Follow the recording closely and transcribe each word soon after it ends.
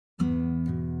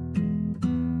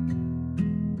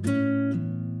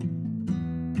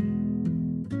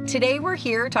Today we're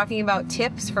here talking about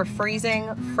tips for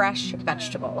freezing fresh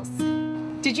vegetables.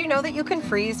 Did you know that you can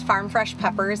freeze farm fresh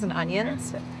peppers and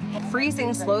onions?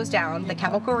 Freezing slows down the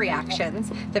chemical reactions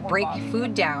that break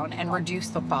food down and reduce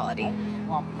the quality.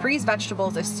 Freeze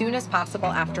vegetables as soon as possible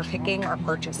after picking or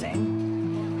purchasing.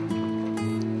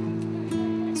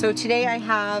 So today I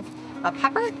have a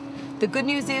pepper. The good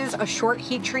news is a short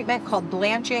heat treatment called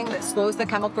blanching that slows the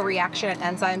chemical reaction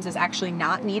and enzymes is actually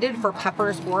not needed for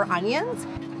peppers or onions.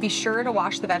 Be sure to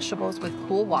wash the vegetables with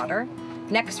cool water.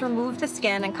 Next, remove the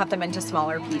skin and cut them into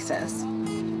smaller pieces.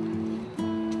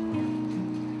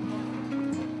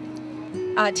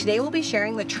 Today we'll be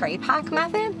sharing the tray pack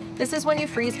method. This is when you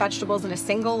freeze vegetables in a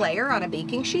single layer on a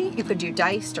baking sheet. You could do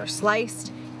diced or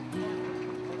sliced.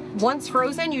 Once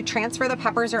frozen, you transfer the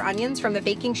peppers or onions from the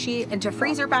baking sheet into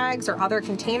freezer bags or other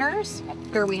containers.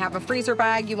 Here we have a freezer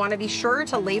bag. You want to be sure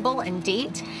to label and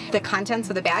date the contents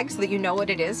of the bag so that you know what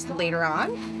it is later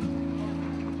on.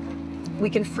 We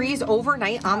can freeze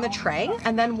overnight on the tray,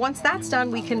 and then once that's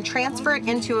done, we can transfer it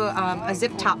into a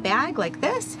zip top bag like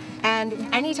this. And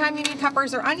anytime you need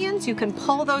peppers or onions, you can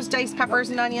pull those diced peppers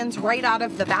and onions right out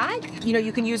of the bag.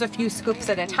 You can use a few scoops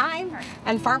at a time,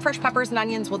 and farm fresh peppers and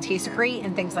onions will taste great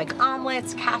in things like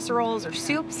omelets, casseroles, or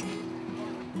soups.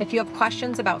 If you have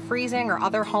questions about freezing or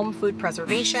other home food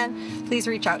preservation, please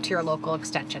reach out to your local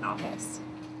extension office.